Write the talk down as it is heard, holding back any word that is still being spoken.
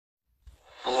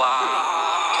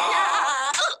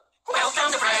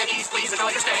Welcome to Freddy's, please enjoy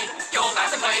your stay. You'll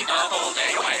laugh and play the whole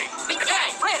day away. Meet the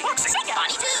gang, Freddy, Foxy,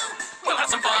 Bonnie too. We'll have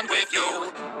some fun with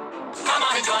you. Come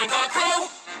on and join the crew.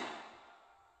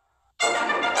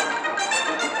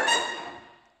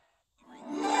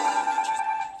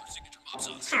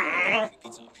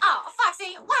 Oh,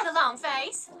 Foxy, why the long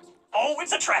face? Oh,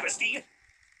 it's a travesty.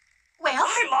 Well?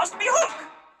 I lost me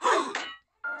hook.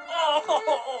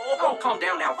 Oh, calm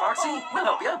down now, Foxy. We'll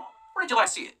help you. Where did you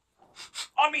last see it?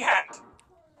 On me hand.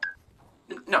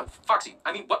 No, Foxy,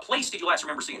 I mean, what place did you last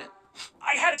remember seeing it?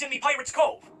 I had it in me Pirate's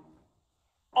Cove.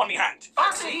 On me hand.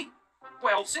 Foxy!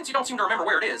 Well, since you don't seem to remember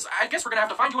where it is, I guess we're gonna have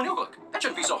to find you a new hook. That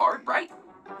shouldn't be so hard, right?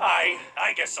 I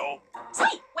guess so.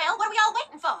 Sweet. Well, what are we all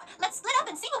waiting for? Let's split up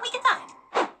and see what we can find.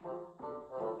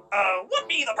 What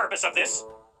be the purpose of this?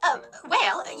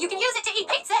 Well, you can use it to eat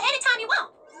pizza anytime you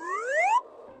want.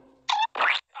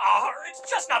 It's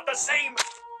just not the same.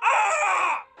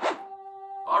 Ah!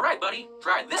 All right, buddy.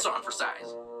 Try this on for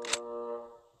size.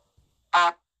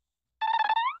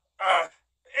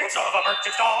 It's of a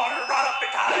merchant's daughter, brought up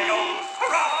in Calico.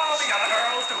 Hurrah, the other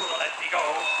girls do let me go.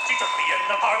 She took me in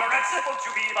the parlor and said, won't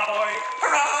you be my boy?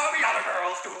 Hurrah, the other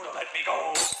girls do let me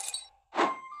go.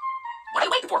 What are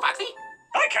you waiting for, Foxy?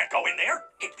 I can't go in there.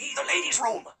 It be the ladies'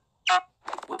 room.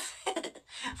 Whoops.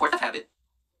 Fourth of habit.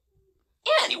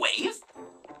 Anyways.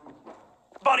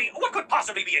 Buddy, what could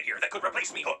possibly be in here that could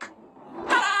replace me hook?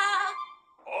 Ta-da!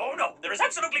 Oh, no. There is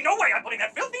absolutely no way I'm putting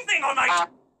that filthy thing on my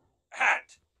hand.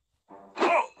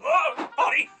 Oh,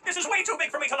 buddy, this is way too big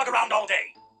for me to lug around all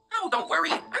day. Oh, don't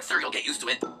worry. I'm sure you'll get used to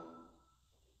it.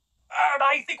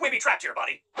 I think we'd be trapped here,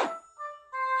 buddy.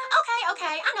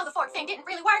 Okay. I know the fork thing didn't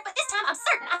really work, but this time I'm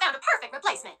certain I found a perfect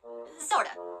replacement.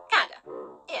 Sorta. Kinda.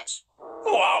 Ish.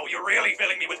 Wow, you're really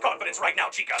filling me with confidence right now,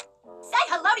 Chica. Say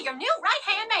hello to your new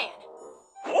right-hand man.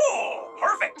 Oh,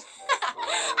 perfect.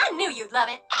 I knew you'd love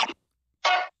it.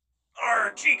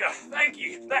 Chica, thank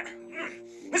you.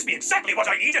 This be exactly what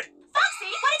I needed.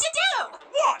 Foxy, what did you do?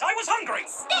 What? I was hungry.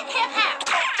 Spit him out.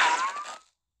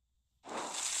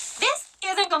 This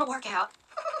isn't gonna work out.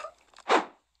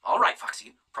 All right,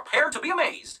 Foxy. Prepare to be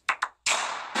amazed.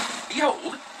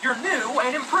 Behold, your new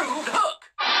and improved hook.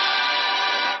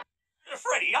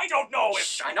 Freddy, I don't know if...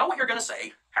 Shh, I know what you're gonna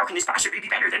say. How can this possibly be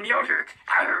better than the old hook?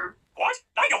 What?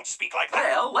 I don't speak like that.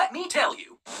 Well, let me tell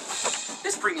you.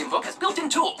 This premium hook has built-in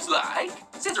tools like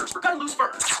scissors for cutting loose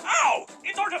fur, Ow!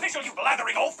 It's artificial, you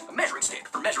blathering oaf! a measuring stick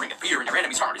for measuring the fear in your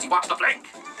enemy's heart as he walks the flank,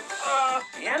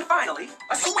 and finally,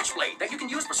 a switchblade that you can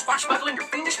use for swashbuckling your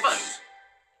fiendish foes.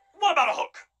 What about a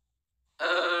hook?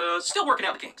 Still working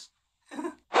out the kinks.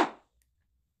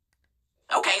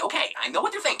 Okay, I know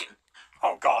what you're thinking.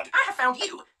 Oh, God. I have found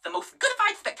you the most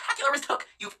goodified, spectacularist hook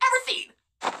you've ever seen.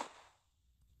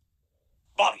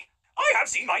 Buddy, I have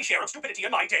seen my share of stupidity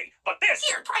in my day, but this...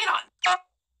 Here, try it on.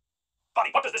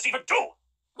 Buddy, what does this even do?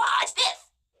 Watch this.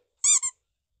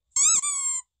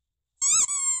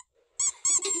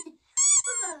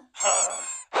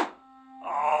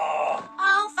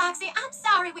 Oh, Foxy, I'm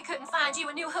sorry we couldn't find you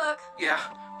a new hook. Yeah,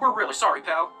 we're really sorry,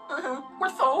 pal. We're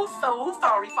so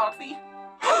sorry, Foxy.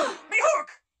 Me hook!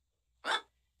 Huh?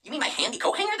 You mean my handy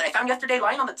coat hanger that I found yesterday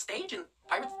lying on the stage in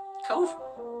Pirate's Cove?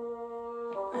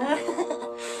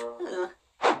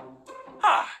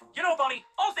 You know, Bunny,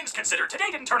 all things considered,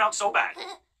 today didn't turn out so bad.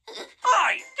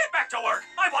 Aye, get back to work.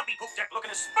 I want me poop deck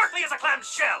looking as sparkly as a clam's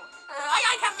shell.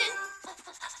 Aye, Captain.